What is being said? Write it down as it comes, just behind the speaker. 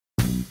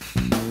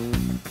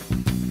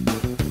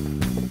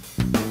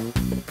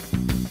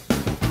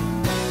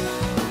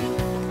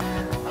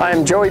Hi,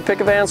 I'm Joey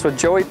Pickavance with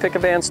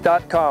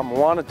joeypickavance.com. I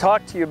want to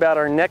talk to you about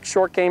our next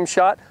short game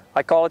shot.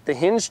 I call it the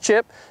Hinge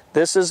chip.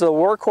 This is the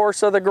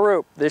workhorse of the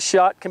group. This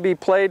shot can be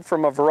played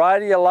from a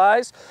variety of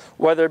lies,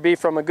 whether it be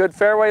from a good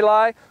fairway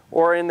lie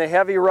or in the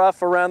heavy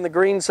rough around the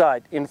green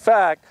side. In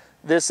fact,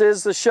 this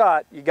is the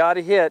shot you got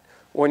to hit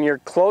when you're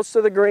close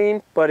to the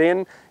green, but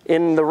in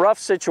the rough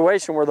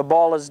situation where the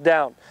ball is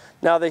down.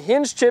 Now the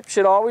Hinge chip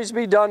should always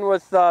be done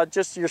with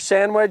just your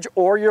sand wedge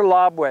or your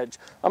lob wedge.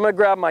 I'm going to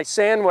grab my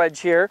sand wedge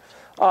here.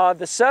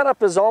 The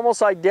setup is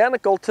almost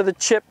identical to the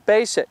chip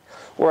basic,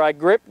 where I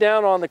grip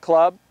down on the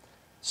club,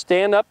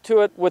 stand up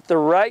to it with the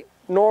right,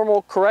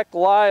 normal, correct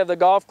lie of the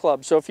golf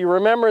club. So if you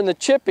remember in the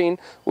chipping,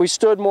 we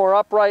stood more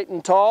upright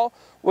and tall.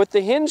 With the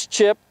Hinge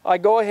chip, I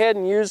go ahead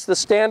and use the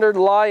standard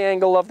lie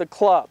angle of the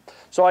club.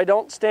 So I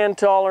don't stand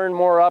taller and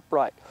more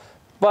upright.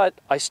 But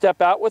I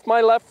step out with my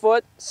left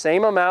foot,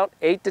 same amount,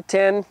 8 to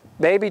 10,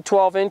 maybe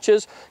 12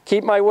 inches.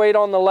 Keep my weight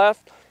on the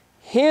left.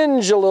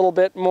 Hinge a little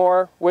bit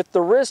more with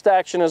the wrist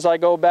action as I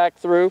go back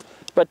through,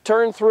 but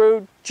turn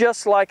through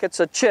just like it's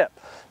a chip.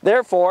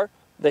 Therefore,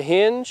 the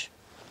hinge,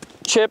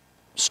 chip,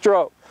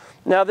 stroke.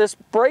 Now this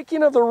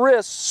breaking of the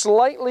wrist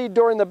slightly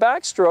during the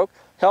backstroke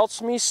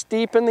helps me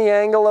steepen the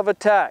angle of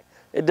attack.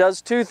 It does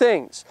two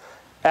things.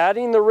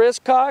 Adding the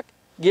wrist cock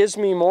gives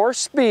me more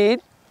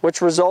speed,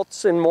 which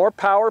results in more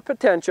power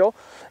potential,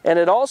 and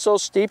it also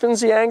steepens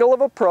the angle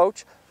of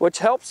approach, which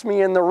helps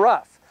me in the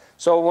rough.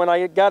 So when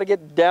I got to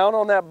get down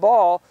on that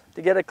ball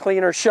to get a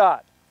cleaner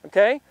shot,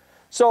 okay?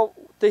 So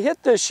to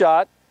hit this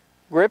shot,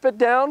 grip it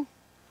down.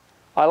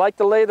 I like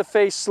to lay the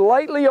face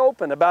slightly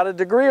open, about a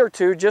degree or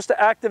two, just to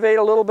activate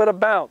a little bit of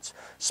bounce,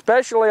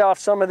 especially off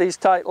some of these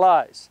tight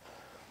lies.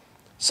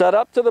 Set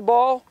up to the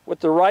ball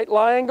with the right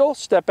lie angle,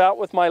 step out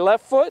with my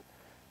left foot,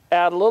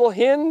 add a little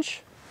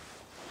hinge,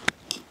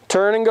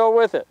 turn and go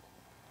with it.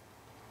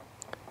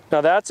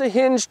 Now that's a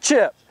hinge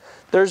chip.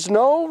 There's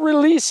no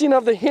releasing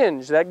of the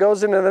hinge. That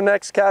goes into the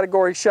next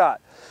category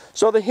shot.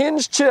 So the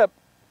hinge chip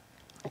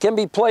can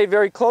be played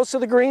very close to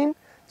the green,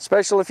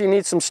 especially if you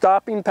need some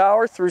stopping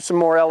power through some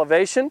more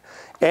elevation.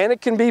 And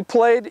it can be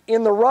played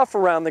in the rough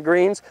around the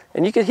greens,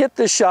 and you can hit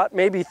this shot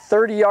maybe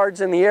 30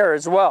 yards in the air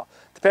as well,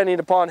 depending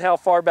upon how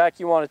far back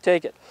you want to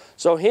take it.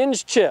 So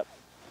hinge chip.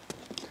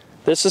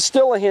 This is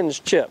still a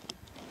hinge chip.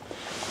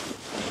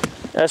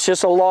 That's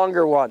just a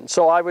longer one,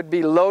 so I would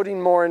be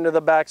loading more into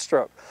the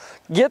backstroke.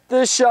 Get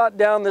this shot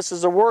down. This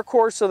is a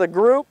workhorse of the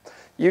group.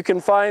 You can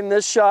find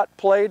this shot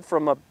played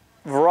from a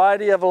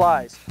variety of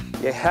lies.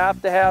 You have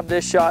to have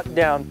this shot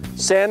down.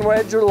 Sand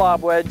wedge or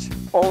lob wedge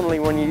only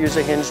when you use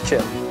a hinge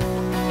chip.